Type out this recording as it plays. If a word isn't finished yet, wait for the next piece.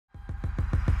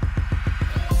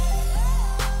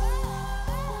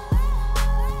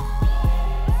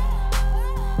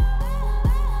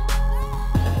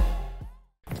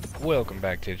Welcome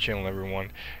back to the channel,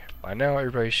 everyone. By now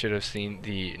everybody should have seen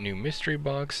the new mystery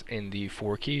box and the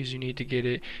 4 keys you need to get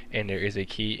it, and there is a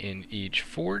key in each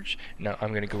forge. Now I'm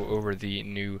going to go over the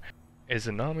new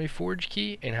Izanami Forge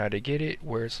key and how to get it,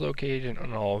 where it's located,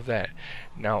 and all of that.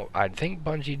 Now I think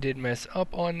Bungie did mess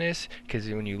up on this, because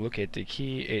when you look at the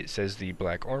key it says the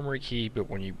black armory key, but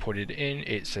when you put it in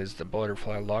it says the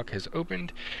butterfly lock has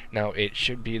opened. Now it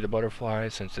should be the butterfly,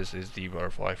 since this is the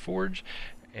butterfly forge,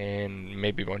 and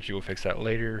maybe Bungie will fix that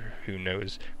later. Who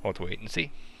knows? We'll have to wait and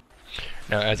see.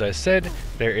 Now, as I said,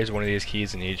 there is one of these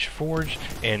keys in each forge,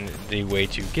 and the way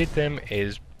to get them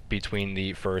is between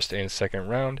the first and second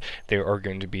round. There are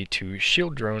going to be 2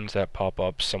 shield drones that pop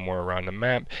up somewhere around the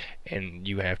map, and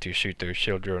you have to shoot those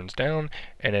shield drones down,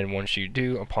 and then once you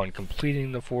do, upon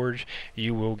completing the forge,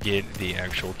 you will get the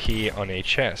actual key on a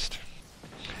chest.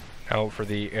 Now for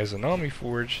the Izanami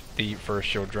Forge, the first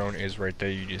shield drone is right there,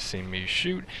 you just seen me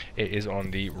shoot. It is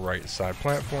on the right side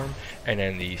platform, and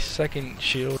then the second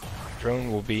shield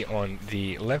drone will be on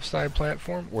the left side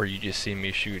platform, where you just see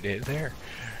me shoot it there.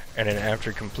 And then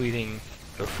after completing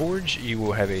the forge, you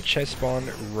will have a chest spawn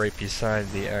right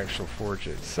beside the actual forge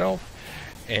itself,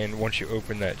 and once you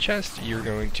open that chest, you're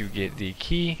going to get the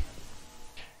key.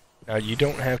 Now you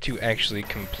don't have to actually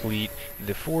complete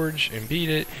the forge and beat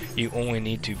it, you only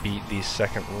need to beat the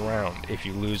second round. If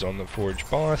you lose on the forge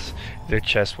boss, the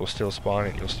chest will still spawn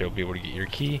and you'll still be able to get your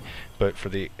key. But for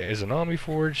the Izanami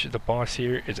Forge, the boss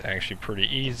here is actually pretty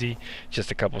easy,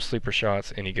 just a couple sleeper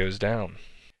shots and he goes down.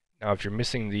 Now if you're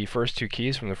missing the first 2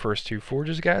 keys from the first 2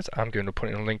 forges, guys, I'm going to put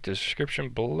in a link in the description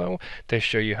below to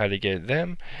show you how to get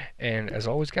them. And as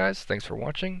always, guys, thanks for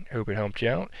watching. I hope it helped you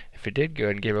out. If it did, go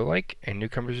ahead and give it a like. And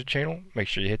newcomers to the channel, make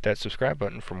sure you hit that subscribe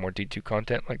button for more D2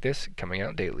 content like this coming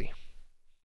out daily.